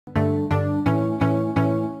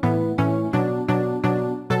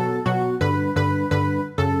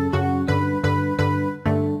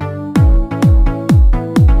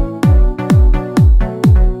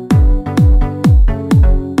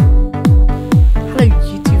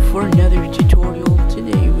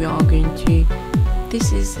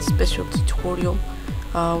special tutorial.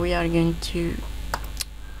 We are going to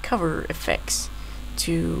cover effects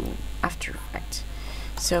to After Effects.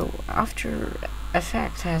 So After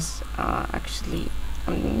Effects has actually,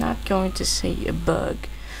 I'm not going to say a bug,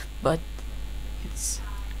 but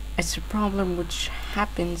it's a problem which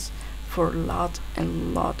happens for a lot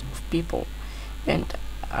of people, and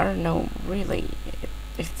I don't know really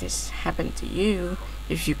if this happened to you.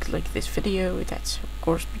 If you click this video, that's of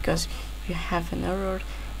course because you have an error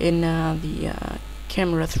in the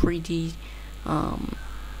camera 3D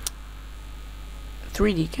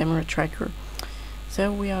camera tracker.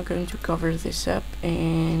 So we are going to cover this up,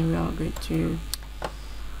 and we are going to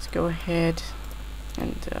go ahead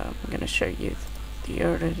and I'm gonna show you the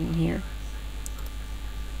error in here.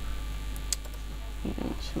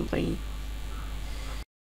 And simply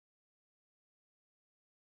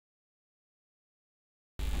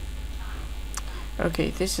okay,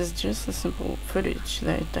 this is just a simple footage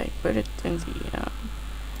that I put it in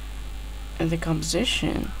the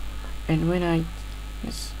composition, and when I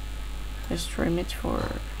just trim it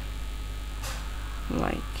for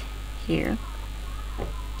like here,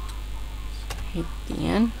 hit the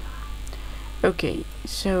end. Okay,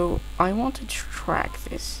 so I wanted to track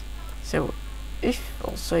this, so if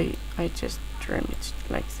also I just trim it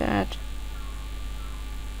like that,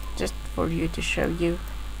 just for you to show you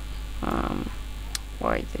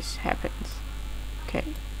why this happens. Okay,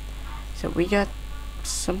 so we got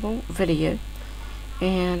simple video,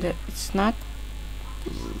 and it's not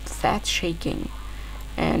that shaking,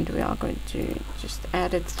 and we are going to just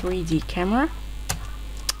add a 3D camera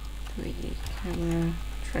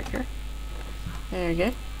tracker. There you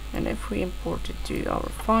go. And if we import it to our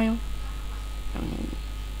file,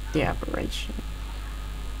 the aberration,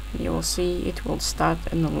 you will see it will start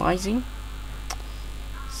analyzing.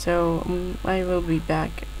 So I will be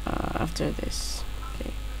back after this.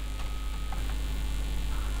 Okay.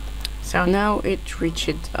 So now it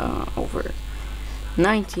reached over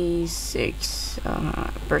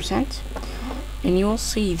 96%, and you will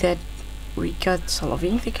see that we got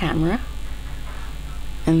solving the camera,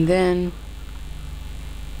 and then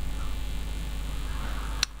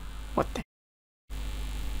what the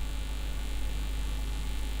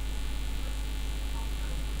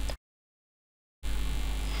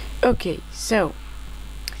okay, so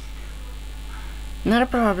not a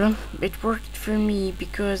problem, it worked for me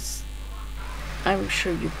because I will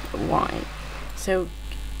show you why. So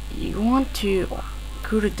you want to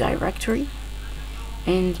go to directory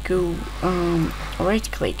and go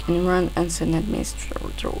right click and run as an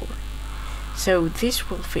administrator. So this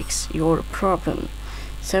will fix your problem.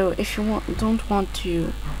 So if you don't want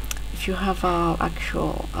to, if you have a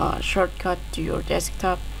actual shortcut to your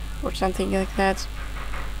desktop or something like that,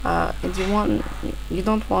 and you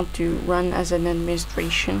don't want to run as an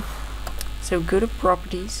administration, so go to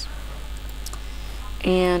properties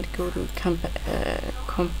and go to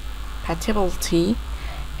compatibility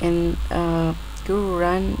and go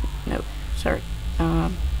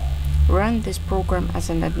run this program as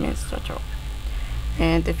an administrator.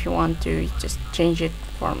 And if you want to, just change it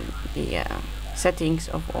from the settings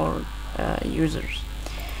of all users.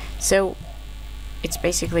 So it's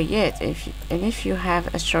basically it. If you have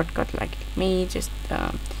a shortcut like me, just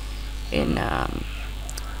in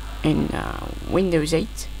Windows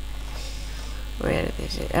 8, where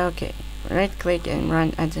is it? Okay, right click and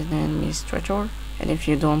run as an administrator. And if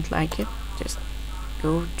you don't like it, just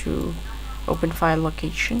go to open file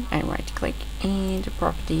location and right click and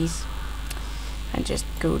properties, and just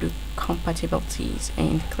go to compatibilities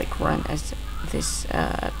and click run as this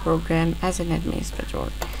program as an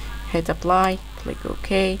administrator. Hit apply, click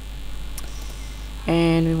OK,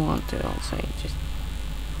 and we want to also just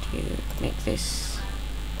to make this,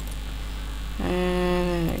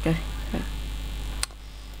 and there we go.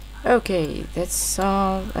 Okay, that's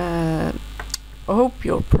all. I hope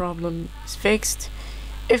your problem is fixed.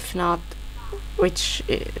 If not, which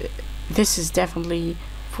this is definitely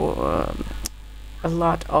for a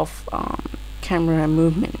lot of camera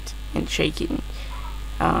movement and shaking,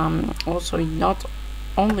 also not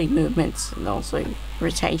only movements and also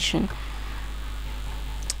rotation.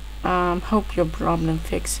 Hope your problem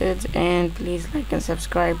fixed, and please like and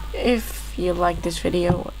subscribe if you like this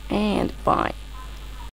video, and bye.